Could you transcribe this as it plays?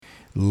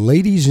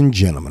Ladies and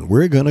gentlemen,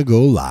 we're going to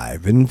go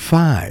live in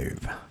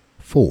 5,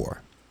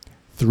 4,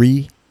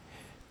 3,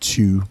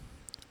 2,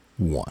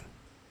 1.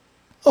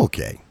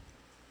 Okay.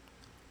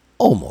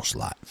 Almost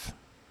live.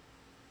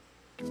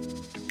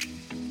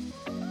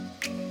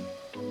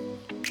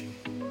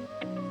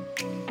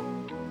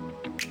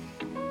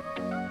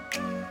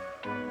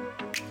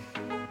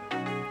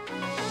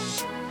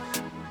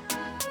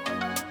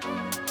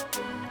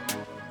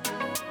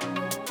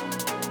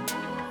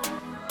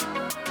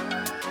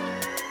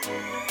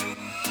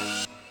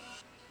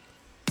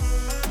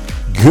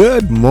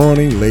 Good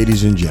morning,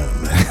 ladies and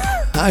gentlemen.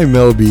 I'm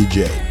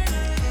LBJ,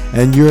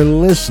 and you're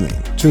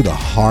listening to The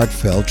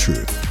Heartfelt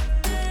Truth.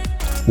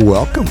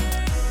 Welcome.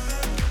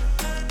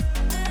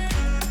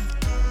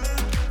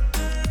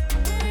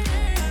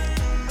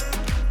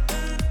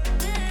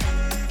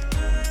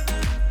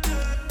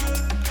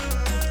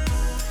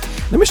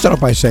 Let me start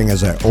off by saying,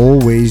 as I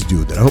always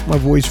do, that I hope my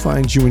voice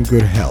finds you in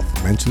good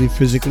health, mentally,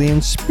 physically,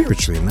 and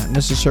spiritually, not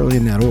necessarily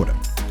in that order,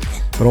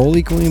 but all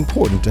equally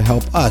important to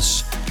help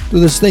us do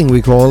this thing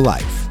we call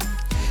life.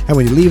 And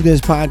when you leave this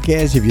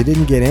podcast, if you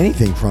didn't get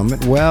anything from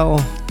it,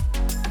 well,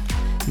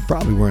 you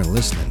probably weren't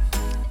listening.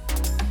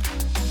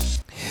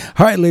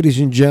 All right, ladies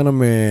and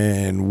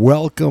gentlemen,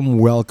 welcome.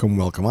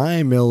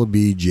 I'm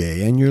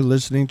LBJ, and you're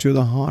listening to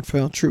The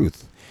Heartfelt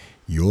Truth.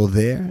 You're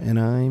there, and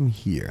I'm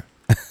here.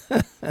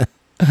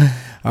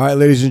 All right,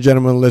 ladies and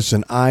gentlemen,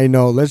 listen, I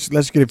know, let's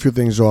get a few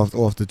things off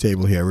the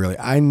table here, really.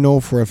 I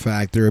know for a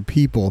fact there are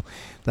people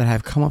that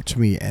have come up to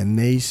me and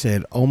they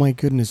said, oh my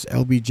goodness,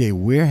 LBJ,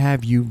 where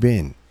have you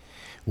been?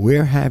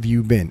 Where have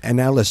you been? And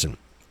now listen,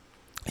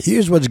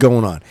 here's what's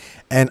going on.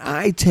 And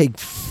I take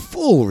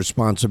full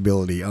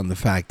responsibility on the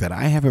fact that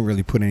I haven't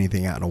really put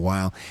anything out in a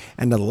while.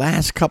 And the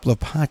last couple of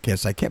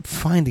podcasts, I kept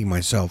finding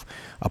myself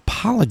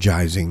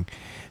apologizing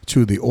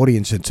to the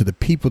audience and to the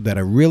people that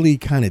are really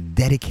kind of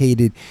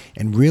dedicated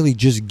and really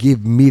just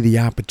give me the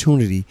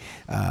opportunity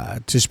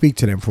to speak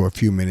to them for a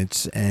few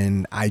minutes.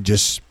 And I've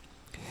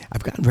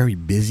gotten very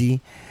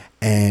busy,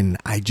 and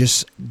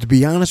to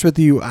be honest with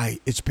you,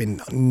 it's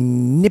been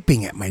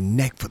nipping at my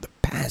neck for the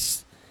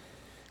past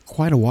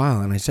quite a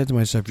while. And I said to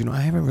myself,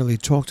 I haven't really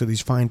talked to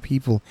these fine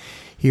people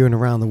here and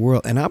around the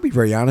world. And I'll be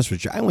very honest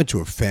with you. I went to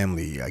a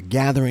family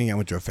gathering. I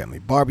went to a family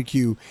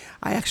barbecue.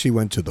 I actually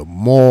went to the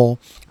mall.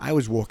 I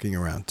was walking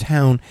around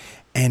town,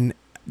 and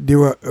there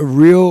were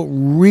real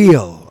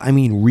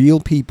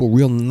people,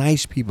 real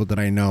nice people that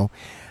I know,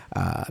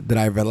 that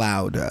I've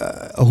allowed,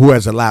 who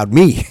has allowed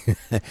me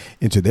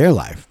into their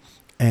life.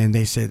 And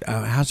they said,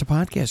 how's the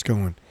podcast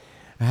going?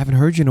 I haven't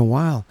heard you in a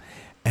while.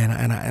 And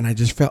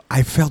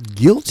I felt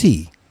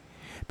guilty,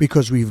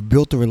 because we've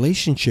built a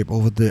relationship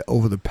over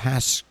the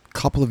past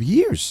couple of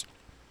years.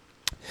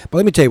 But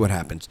let me tell you what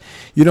happens.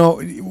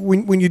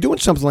 When you're doing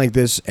something like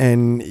this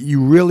and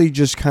you really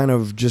just kind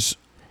of just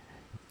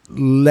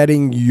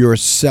letting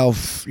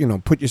yourself,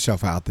 put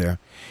yourself out there,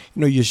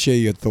 you share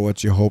your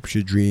thoughts, your hopes,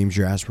 your dreams,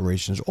 your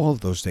aspirations, all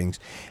of those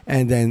things.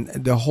 And then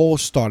the whole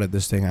start of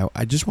this thing,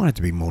 I just wanted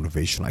to be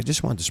motivational. I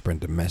just wanted to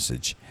spread the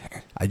message.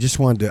 I just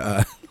wanted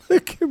to...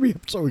 I'm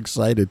so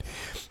excited.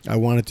 I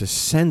wanted to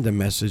send a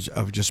message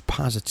of just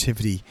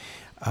positivity,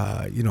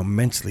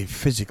 mentally,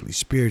 physically,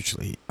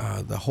 spiritually,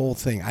 the whole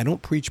thing. I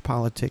don't preach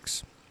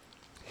politics.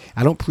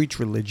 I don't preach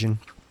religion.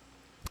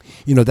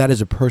 That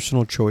is a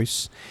personal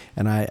choice,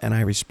 and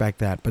I respect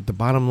that. But the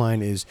bottom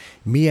line is,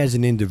 me as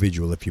an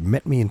individual, if you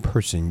met me in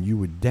person, you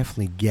would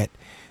definitely get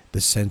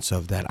the sense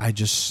of that. I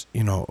just,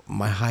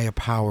 my higher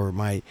power,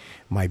 my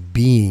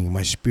being,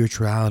 my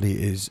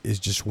spirituality is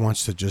just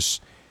wants to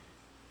just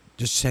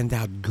send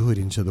out good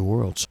into the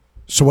world.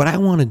 So what I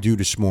want to do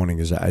this morning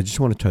is I just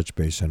want to touch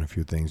base on a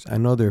few things. I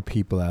know there are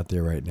people out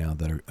there right now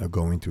that are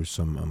going through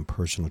some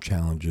personal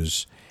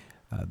challenges.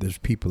 There's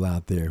people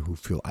out there who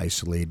feel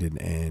isolated,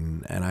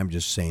 and I'm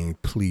just saying,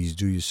 please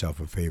do yourself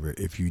a favor.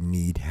 If you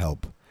need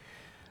help,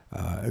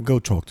 go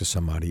talk to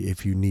somebody.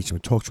 If you need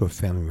someone, talk to a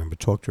family member,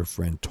 talk to a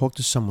friend, talk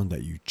to someone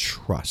that you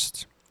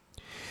trust.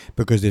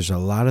 Because there's a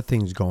lot of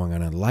things going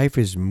on, and life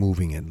is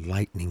moving at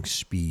lightning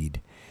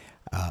speed.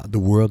 The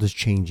world is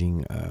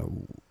changing.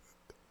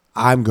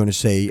 I'm going to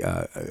say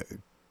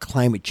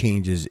climate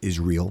change is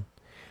real.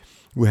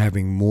 We're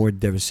having more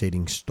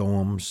devastating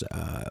storms,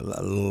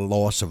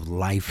 loss of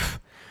life.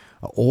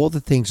 All the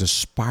things are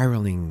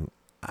spiraling,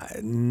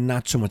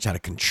 not so much out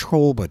of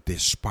control, but they're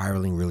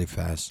spiraling really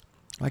fast,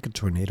 like a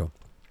tornado.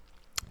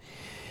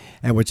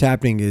 And what's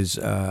happening is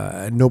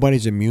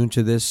nobody's immune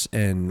to this.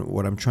 And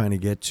what I'm trying to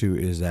get to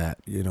is that,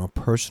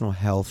 personal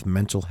health,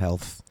 mental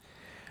health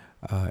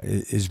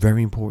is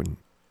very important.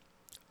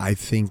 I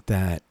think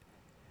that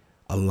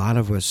a lot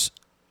of us,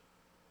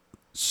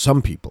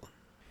 some people,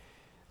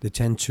 they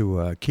tend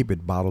to keep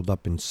it bottled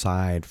up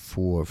inside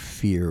for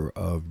fear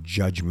of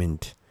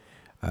judgment,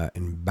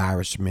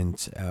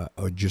 embarrassment,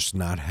 or just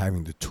not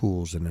having the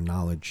tools and the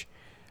knowledge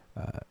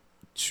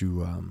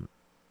to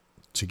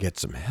get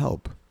some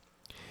help.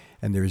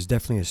 And there is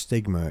definitely a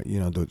stigma.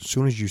 As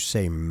soon as you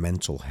say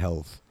mental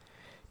health,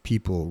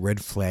 people,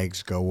 red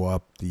flags go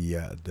up,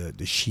 the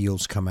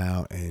shields come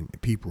out, and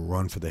people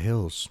run for the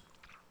hills.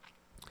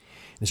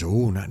 And say,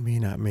 "Oh, not me,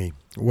 not me."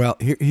 Well,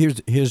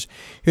 here's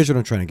what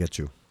I'm trying to get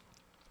to.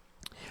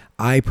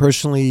 I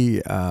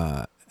personally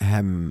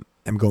am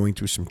going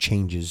through some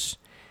changes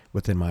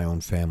within my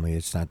own family.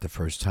 It's not the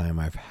first time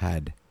I've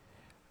had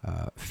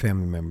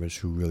family members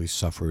who really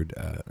suffered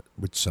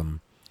with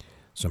some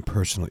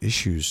personal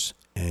issues,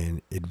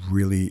 and it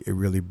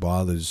really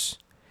bothers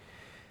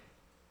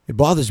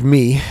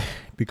me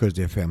because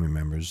they're family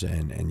members,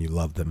 and you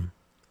love them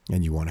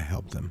and you want to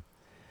help them,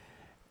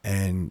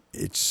 and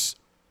it's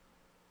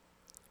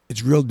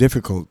real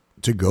difficult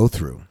to go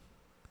through.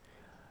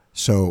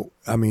 So,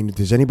 I mean, if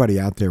there's anybody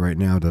out there right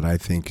now that I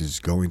think is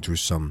going through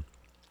some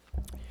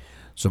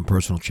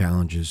personal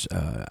challenges,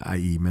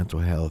 i.e., mental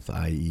health,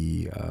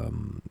 i.e.,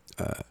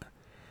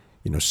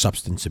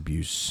 substance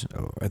abuse,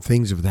 or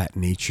things of that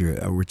nature,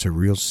 or it's a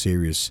real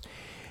serious,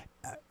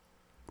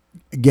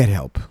 get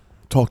help.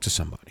 Talk to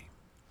somebody.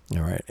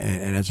 All right.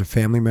 And as a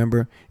family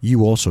member,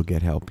 you also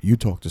get help. You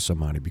talk to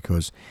somebody,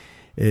 because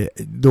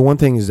the one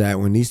thing is that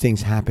when these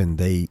things happen,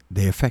 they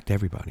affect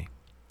everybody.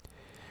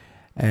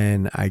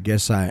 And I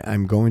guess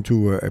I'm going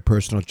through a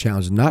personal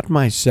challenge, not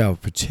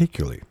myself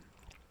particularly.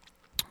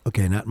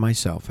 Okay, not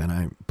myself, and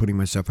I'm putting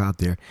myself out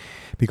there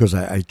because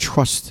I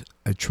trust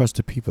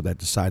the people that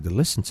decide to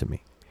listen to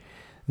me.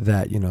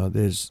 That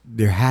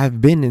there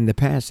have been in the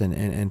past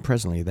and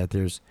presently that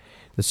there's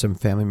some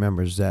family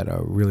members that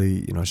are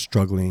really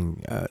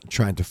struggling,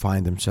 trying to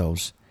find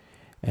themselves,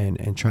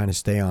 and trying to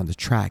stay on the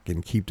track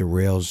and keep the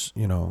rails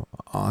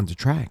on the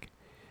track.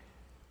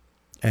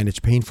 And it's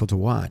painful to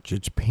watch.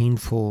 It's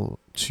painful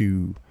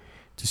to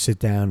sit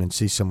down and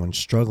see someone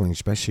struggling,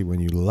 especially when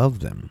you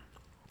love them.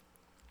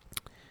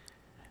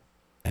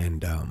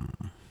 And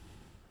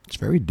it's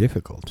very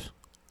difficult.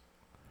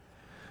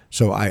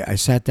 So I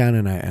sat down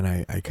and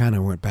I kind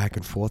of went back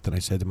and forth, and I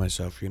said to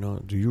myself,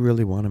 do you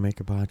really want to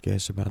make a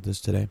podcast about this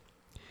today?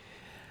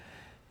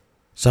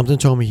 Something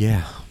told me,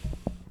 yeah.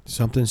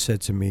 Something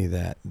said to me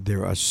that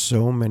there are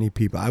so many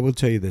people. I will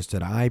tell you this,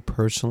 that I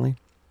personally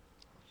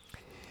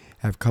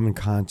have come in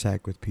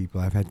contact with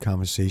people. I've had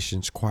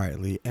conversations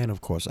quietly, and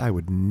of course, I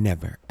would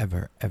never,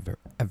 ever, ever,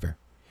 ever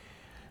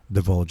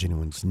divulge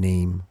anyone's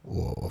name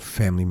or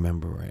family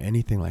member or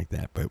anything like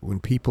that. But when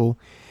people,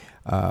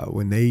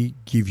 when they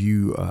give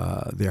you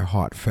their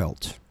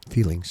heartfelt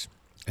feelings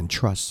and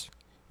trust,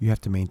 you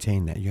have to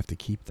maintain that. You have to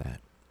keep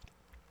that.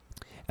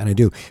 And I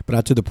do. But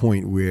not to the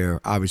point where,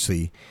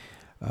 obviously,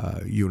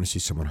 you want to see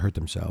someone hurt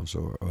themselves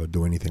or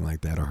do anything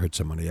like that, or hurt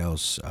somebody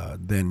else.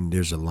 Then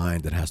there's a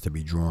line that has to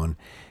be drawn,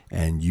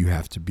 and you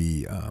have to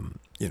be,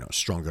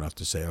 strong enough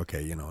to say,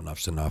 okay,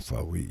 enough's enough.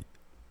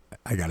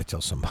 I got to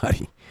tell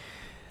somebody.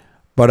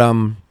 But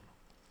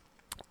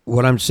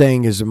what I'm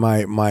saying is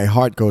my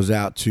heart goes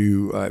out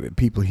to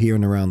people here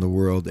and around the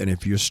world. And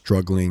if you're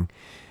struggling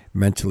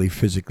mentally,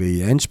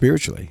 physically, and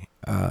spiritually,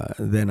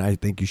 then I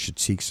think you should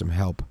seek some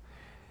help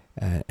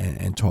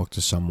and talk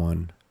to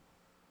someone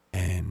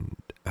and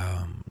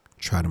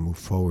try to move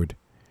forward.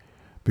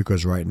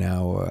 Because right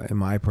now, in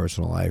my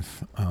personal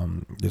life,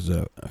 there's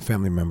a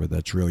family member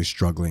that's really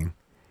struggling.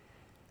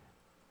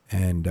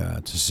 And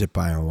to sit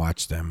by and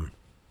watch them,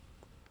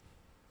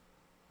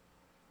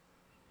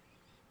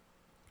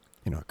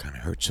 it kind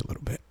of hurts a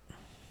little bit.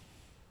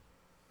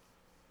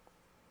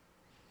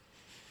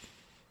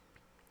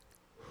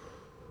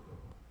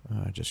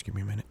 Just give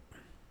me a minute.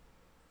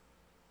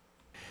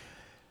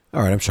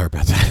 All right, I'm sorry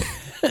about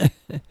that.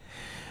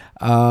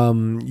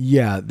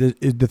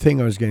 The thing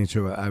I was getting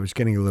to, I was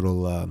getting a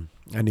little,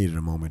 I needed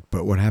a moment.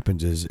 But what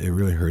happens is it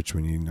really hurts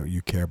when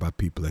you care about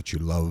people that you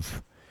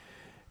love,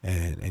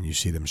 and you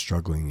see them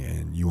struggling,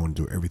 and you want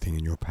to do everything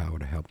in your power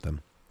to help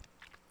them.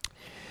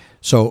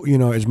 So,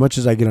 as much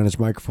as I get on this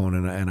microphone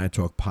and I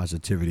talk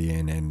positivity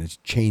and it's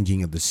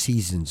changing of the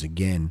seasons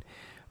again,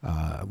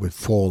 with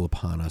fall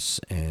upon us,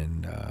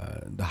 and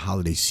the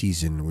holiday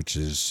season, which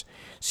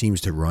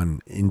seems to run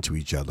into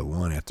each other,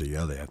 one after the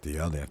other, after the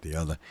other, after the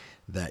other,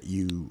 that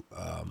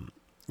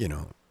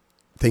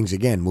things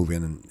again move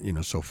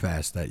in, so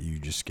fast that you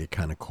just get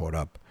kind of caught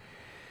up.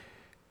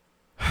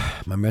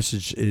 My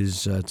message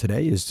is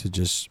today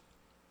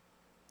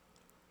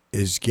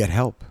is get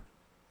help.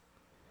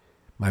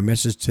 My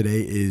message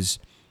today is,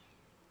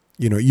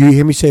 you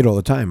hear me say it all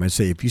the time. I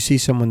say, if you see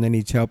someone that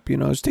needs help,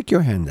 stick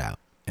your hand out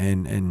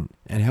and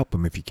help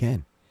them if you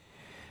can.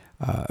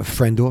 A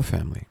friend or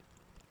family,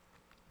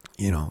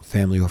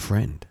 family or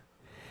friend.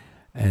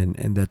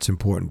 And that's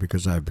important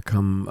because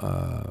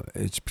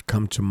it's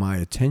come to my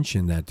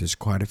attention that there's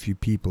quite a few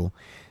people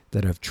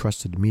that have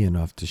trusted me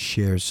enough to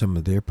share some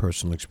of their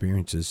personal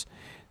experiences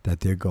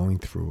that they're going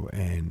through.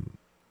 And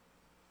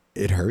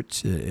it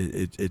hurts.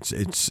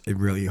 It's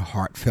really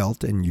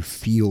heartfelt, and you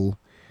feel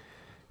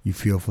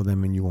for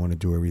them, and you want to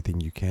do everything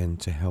you can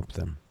to help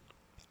them.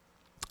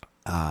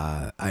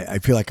 I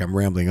feel like I'm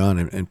rambling on,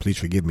 and please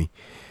forgive me.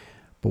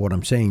 But what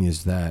I'm saying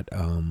is that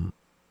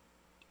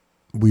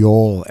we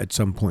all, at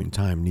some point in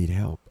time, need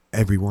help.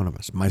 Every one of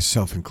us,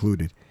 myself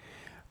included.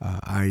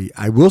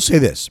 I will say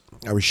this.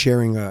 I was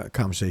sharing a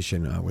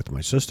conversation with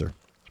my sister,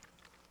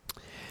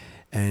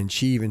 and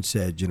she even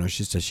said,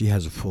 she said she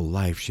has a full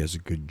life. She has a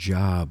good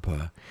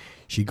job.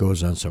 She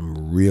goes on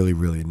some really,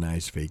 really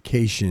nice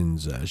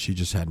vacations. She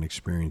just had an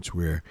experience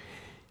where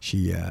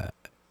she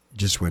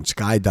just went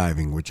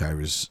skydiving, which I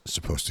was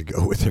supposed to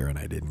go with her, and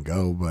I didn't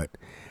go. But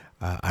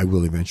I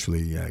will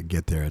eventually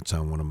get there. It's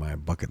on one of my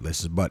bucket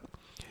lists. But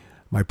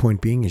my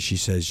point being is, she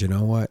says, you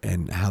know what,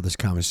 and how this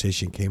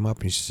conversation came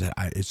up, and she said,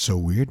 it's so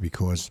weird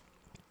because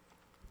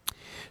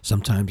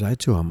sometimes I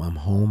too, I'm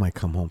home. I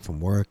come home from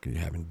work, and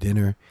having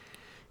dinner.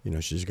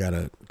 She's got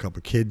a couple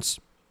of kids,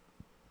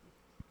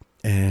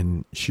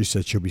 and she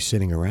said she'll be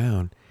sitting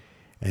around,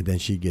 and then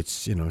she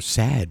gets,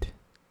 sad,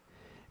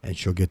 and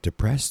she'll get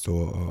depressed,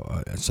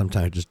 or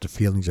sometimes just the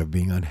feelings of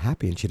being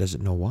unhappy, and she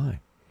doesn't know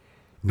why.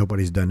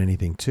 Nobody's done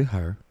anything to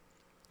her.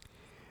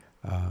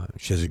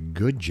 She has a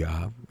good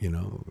job,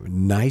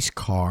 nice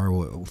car,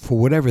 for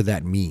whatever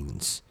that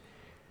means.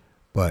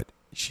 But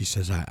she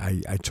says,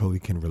 I totally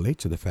can relate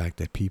to the fact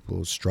that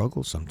people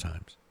struggle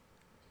sometimes.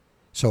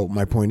 So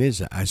my point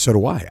is, so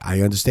do I.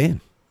 I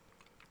understand.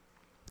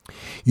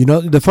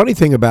 The funny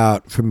thing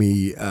about, for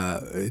me,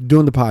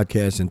 doing the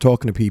podcast and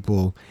talking to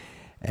people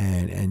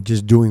and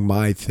just doing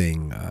my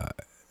thing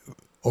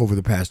over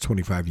the past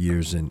 25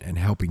 years and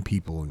helping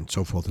people and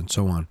so forth and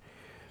so on,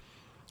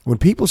 when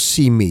people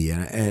see me,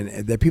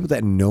 and the people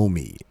that know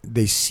me,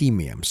 they see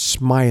me, I'm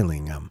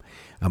smiling,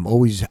 I'm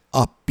always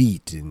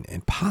upbeat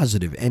and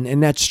positive,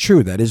 and that's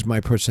true. That is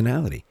my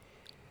personality.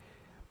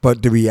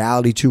 But the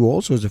reality too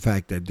also is the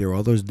fact that there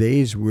are those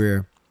days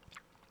where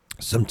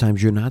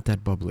sometimes you're not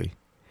that bubbly.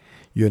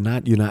 You're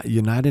not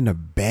in a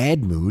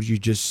bad mood.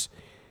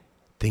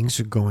 Things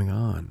are going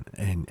on,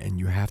 and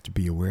you have to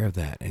be aware of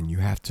that, and you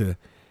have to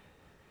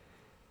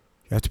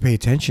pay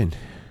attention.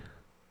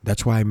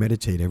 That's why I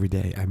meditate every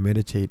day. I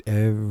meditate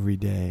every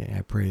day.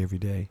 I pray every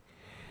day,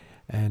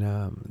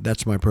 and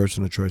that's my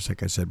personal choice.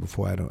 Like I said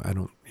before, I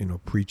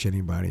don't preach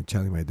anybody and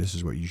tell anybody this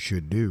is what you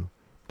should do.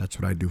 That's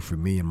what I do for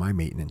me and my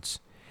maintenance.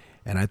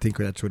 And I think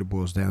that's what it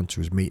boils down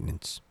to, is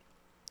maintenance.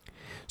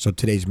 So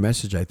today's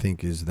message, I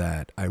think, is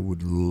that I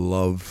would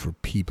love for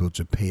people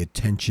to pay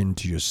attention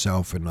to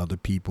yourself and other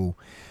people,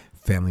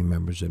 family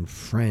members and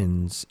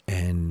friends,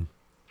 and,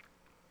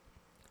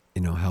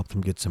 help them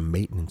get some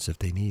maintenance if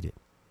they need it.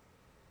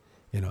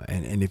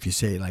 And if you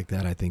say it like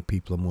that, I think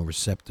people are more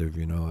receptive.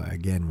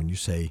 Again, when you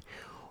say,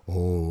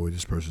 oh,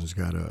 this person's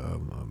got a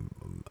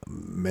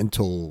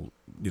mental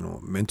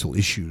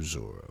issues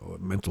or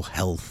mental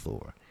health,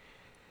 or,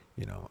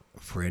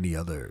 for any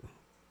other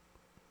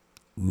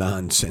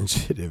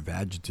non-sensitive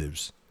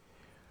adjectives,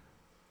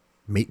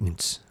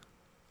 maintenance.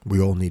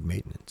 We all need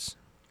maintenance.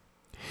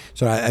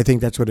 So I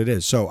think that's what it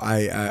is. So I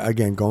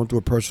again, going through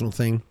a personal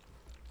thing,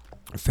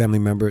 a family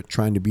member,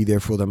 trying to be there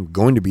for them,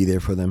 going to be there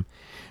for them,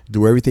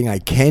 do everything I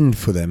can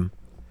for them,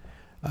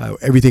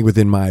 everything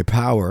within my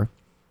power,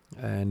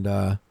 and,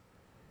 to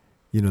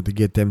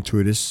get them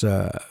through this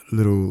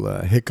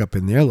little hiccup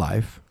in their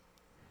life.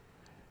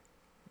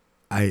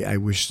 I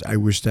wish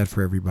that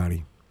for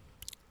everybody.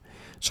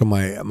 So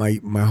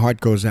my heart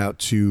goes out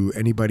to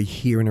anybody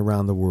here and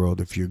around the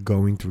world. If you're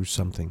going through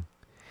something,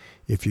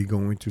 if you're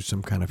going through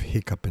some kind of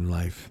hiccup in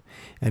life,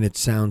 and it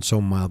sounds so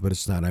mild, but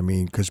it's not. I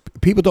mean, because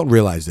people don't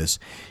realize this,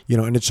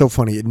 and it's so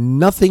funny.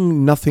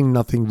 Nothing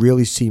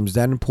really seems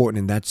that important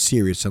and that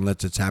serious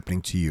unless it's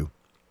happening to you.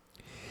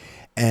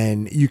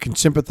 And you can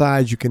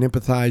sympathize, you can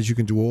empathize, you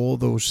can do all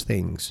those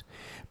things.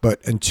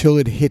 But until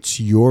it hits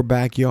your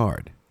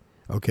backyard,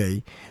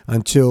 okay,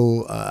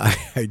 until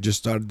I just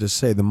started to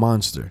say the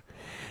monster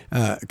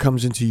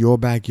comes into your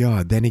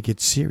backyard, then it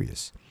gets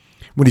serious.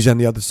 When he's on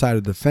the other side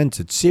of the fence,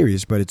 it's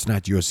serious, but it's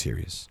not your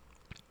serious.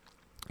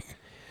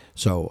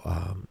 So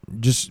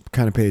just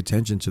kind of pay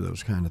attention to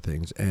those kind of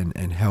things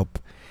and help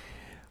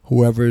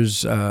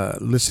whoever's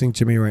listening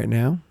to me right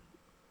now.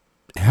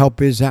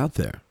 Help is out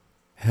there.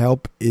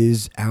 Help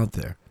is out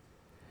there.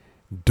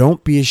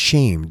 Don't be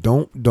ashamed.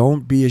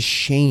 Don't be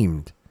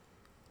ashamed.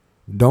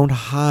 Don't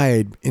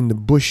hide in the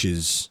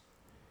bushes.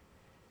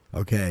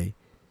 Okay?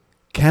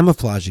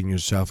 Camouflaging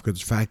yourself because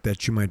the fact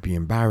that you might be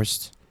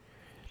embarrassed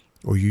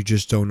or you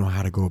just don't know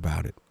how to go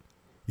about it.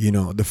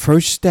 The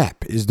first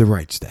step is the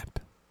right step.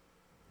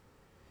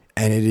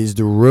 And it is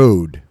the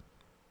road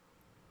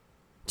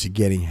to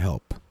getting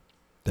help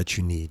that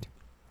you need.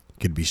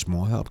 It could be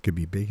small help, could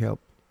be big help.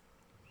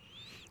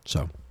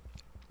 So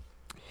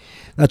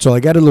that's all. I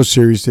got a little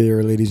serious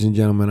there, ladies and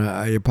gentlemen.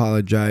 I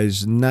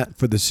apologize, not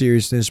for the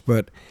seriousness,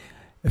 but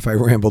if I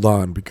rambled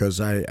on, because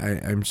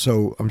I'm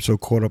so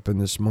caught up in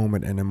this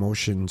moment and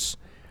emotions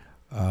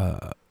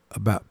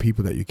about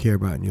people that you care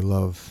about and you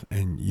love,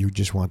 and you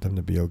just want them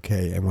to be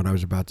okay. And what I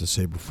was about to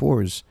say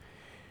before is,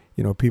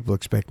 people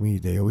expect me.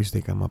 They always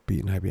think I'm upbeat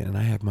and happy, and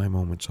I have my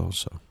moments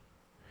also.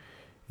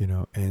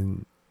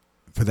 And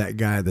for that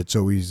guy that's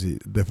always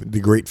the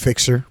great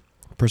fixer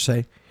per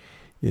se,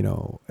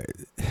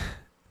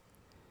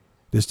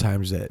 there's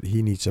times that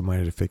he needs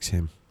somebody to fix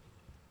him.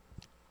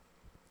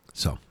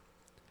 So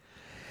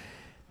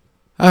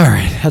All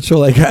right, that's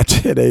all I got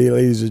today,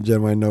 ladies and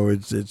gentlemen. I know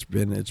it's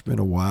been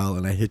a while,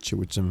 and I hit you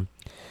with some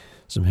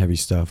heavy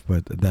stuff,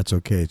 but that's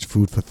okay. It's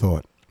food for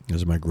thought,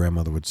 as my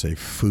grandmother would say.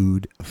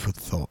 Food for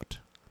thought.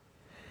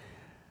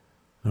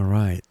 All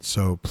right,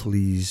 so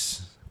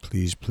please,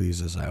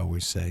 as I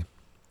always say,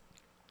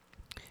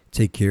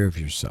 take care of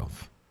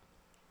yourself.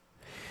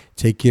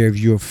 Take care of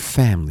your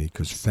family,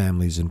 because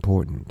family is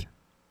important.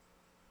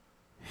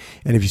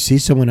 And if you see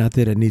someone out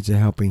there that needs a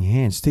helping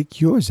hand, stick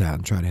yours out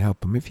and try to help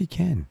them if you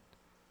can.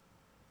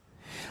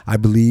 I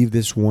believe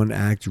this one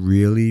act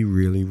really,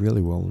 really,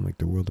 really will make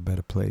the world a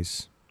better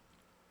place.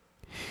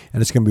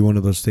 And it's going to be one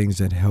of those things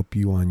that help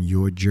you on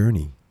your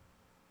journey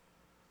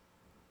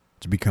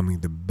to becoming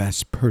the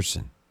best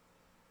person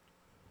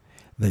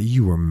that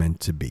you were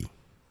meant to be.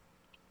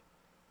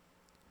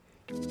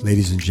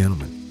 Ladies and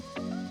gentlemen,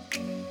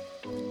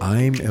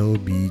 I'm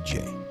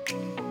LBJ.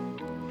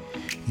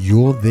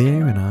 You're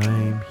there and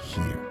I'm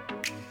here.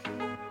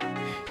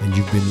 And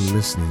you've been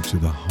listening to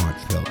The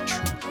Heartfelt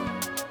Truth.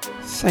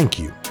 Thank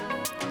you.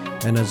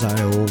 And as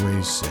I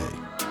always say,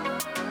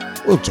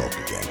 we'll talk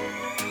again.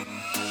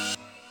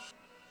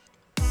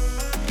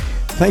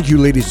 Thank you,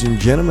 ladies and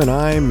gentlemen.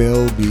 I'm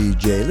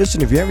LBJ.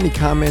 Listen, if you have any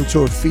comments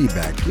or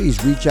feedback,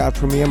 please reach out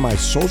for me on my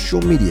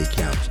social media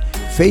accounts,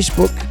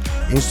 Facebook,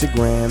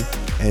 Instagram,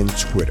 and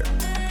Twitter.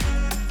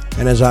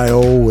 And as I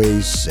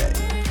always say,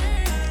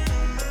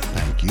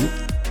 thank you,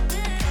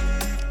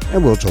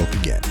 and we'll talk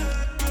again.